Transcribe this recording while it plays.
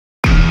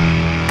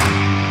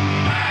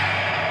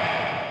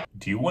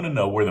Do you want to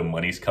know where the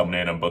money's coming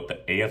in on both the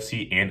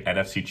AFC and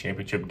NFC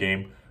Championship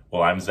game?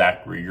 Well, I'm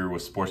Zach Reger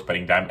with Sports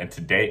Betting Dime, and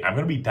today I'm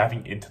going to be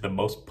diving into the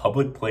most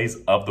public plays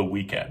of the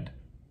weekend.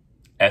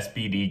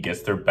 SBD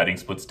gets their betting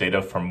splits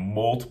data from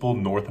multiple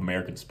North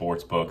American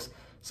sports books,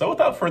 so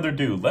without further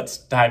ado, let's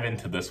dive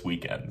into this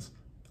weekend's.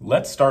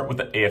 Let's start with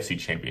the AFC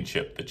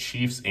Championship, the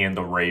Chiefs and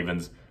the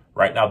Ravens.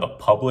 Right now, the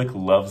public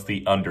loves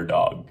the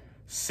underdog.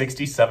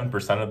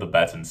 67% of the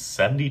bets and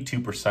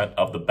 72%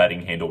 of the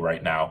betting handle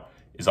right now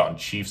is on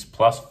Chiefs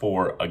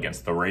 +4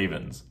 against the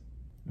Ravens.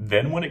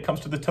 Then when it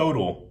comes to the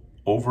total,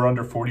 over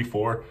under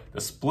 44,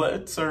 the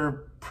splits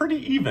are pretty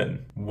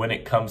even. When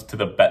it comes to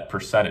the bet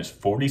percentage,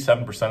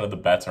 47% of the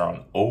bets are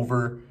on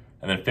over,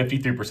 and then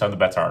 53% of the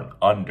bets are on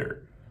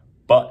under.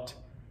 But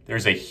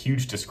there's a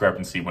huge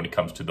discrepancy when it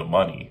comes to the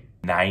money.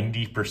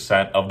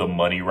 90% of the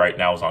money right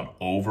now is on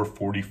over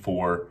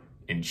 44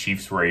 in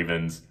Chiefs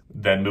Ravens.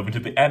 Then moving to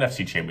the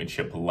NFC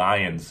Championship,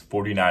 Lions,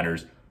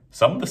 49ers,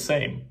 some of the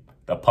same.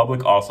 The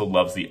public also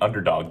loves the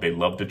underdog. They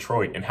love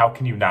Detroit. And how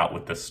can you not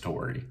with this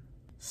story?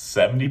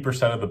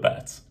 70% of the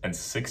bets and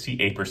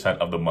 68%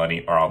 of the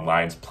money are on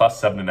Lions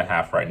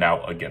 +7.5 right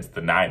now against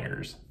the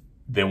Niners.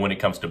 Then when it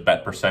comes to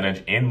bet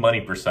percentage and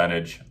money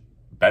percentage,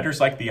 bettors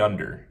like the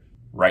under.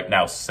 Right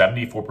now,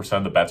 74%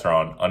 of the bets are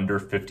on under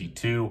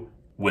 52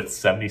 with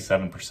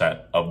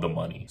 77% of the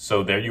money.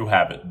 So there you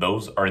have it.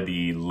 Those are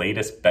the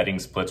latest betting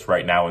splits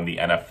right now in the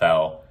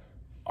NFL.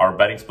 Our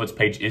betting splits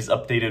page is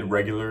updated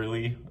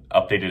regularly,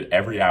 updated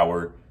every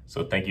hour.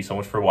 So thank you so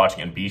much for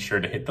watching, and be sure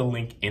to hit the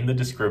link in the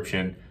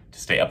description to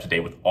stay up to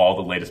date with all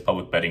the latest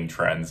public betting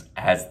trends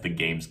as the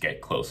games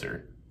get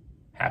closer.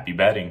 Happy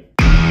betting.